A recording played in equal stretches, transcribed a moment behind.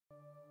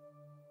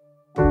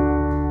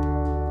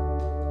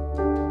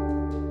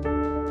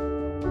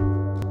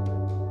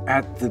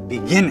At the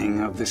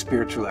beginning of the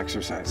spiritual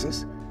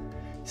exercises,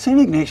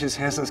 St. Ignatius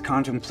has us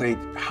contemplate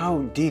how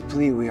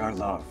deeply we are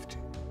loved.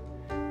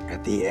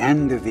 At the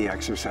end of the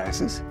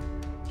exercises,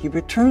 he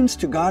returns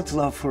to God's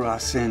love for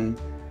us in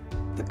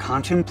the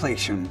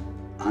contemplation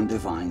on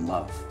divine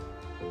love.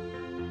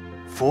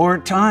 4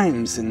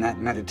 times in that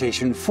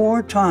meditation,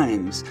 4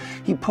 times,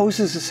 he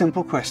poses a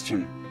simple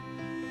question: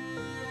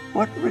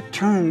 what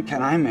return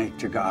can I make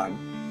to God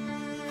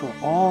for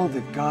all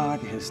that God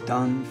has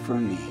done for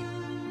me?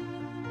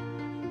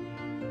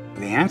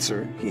 The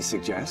answer, he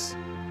suggests,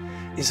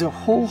 is a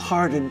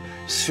wholehearted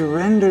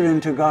surrender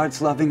into God's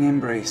loving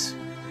embrace,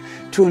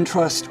 to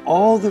entrust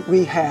all that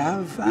we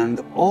have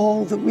and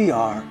all that we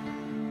are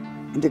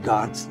into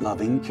God's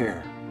loving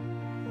care.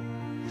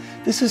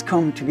 This has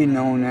come to be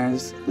known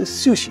as the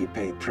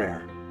JesuitPrayer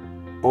prayer,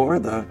 or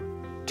the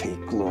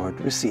Take,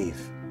 Lord,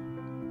 Receive.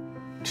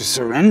 To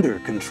surrender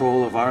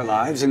control of our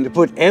lives and to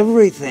put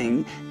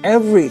everything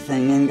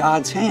in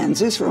God's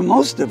hands is for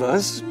most of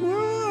us,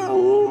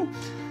 well,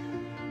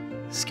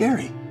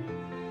 scary.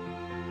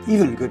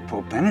 Even good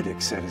Pope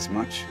Benedict said as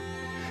much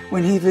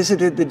when he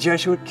visited the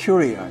Jesuit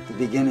Curia at the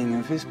beginning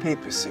of his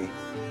papacy.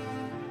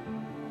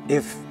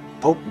 If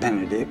Pope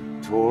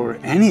Benedict, or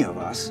any of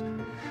us,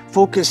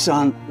 focus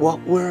on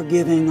what we're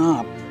giving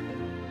up,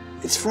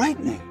 it's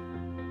frightening.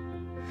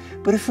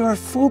 But if our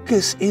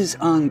focus is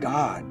on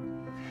God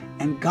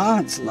and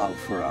God's love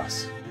for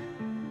us,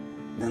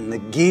 then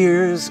the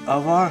gears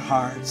of our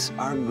hearts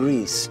are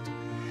greased,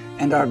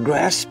 and our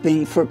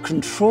grasping for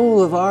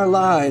control of our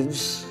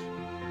lives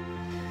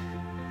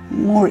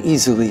more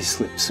easily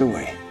slips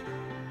away.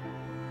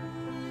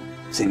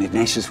 St.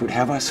 Ignatius would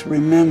have us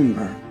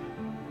remember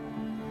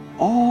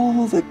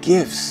all the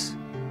gifts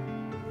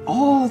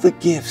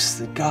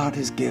that God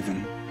has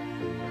given.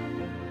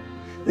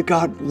 That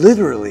God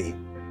literally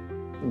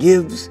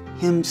gives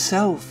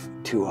himself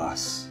to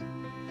us.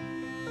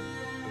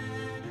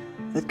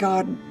 That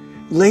God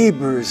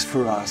labors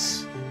for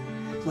us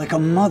like a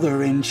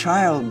mother in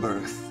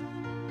childbirth.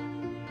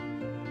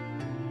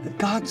 That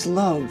God's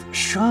love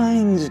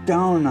shines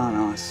down on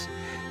us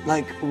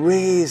like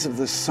rays of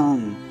the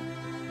sun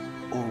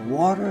or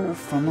water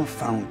from a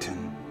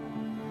fountain.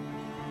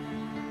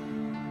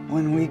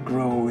 When we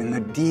grow in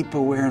the deep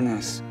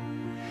awareness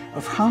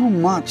of how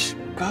much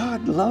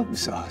God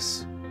loves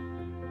us,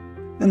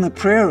 then the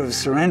prayer of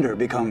surrender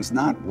becomes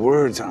not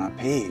words on a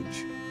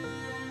page,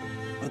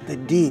 but the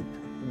deep,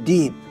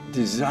 deep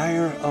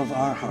desire of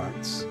our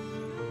hearts.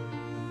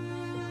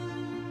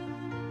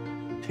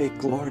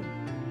 Take, Lord,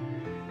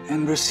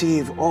 and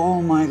receive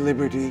all my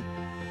liberty,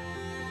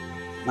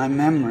 my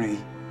memory,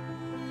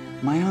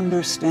 my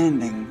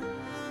understanding,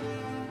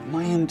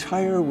 my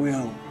entire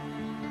will,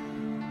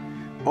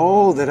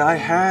 all that I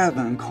have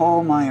and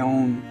call my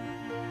own.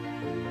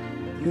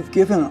 You've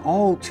given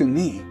all to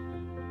me.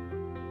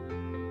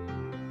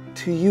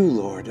 To you,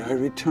 Lord, I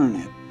return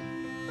it.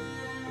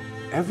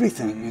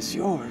 Everything is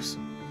yours.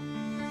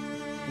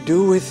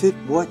 Do with it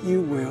what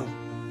you will.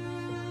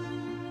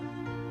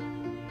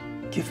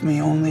 Give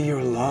me only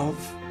your love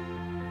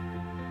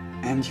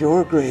and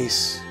your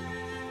grace.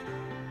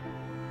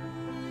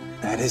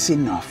 That is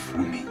enough for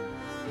me.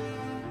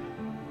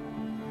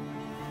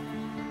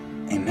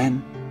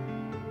 Amen.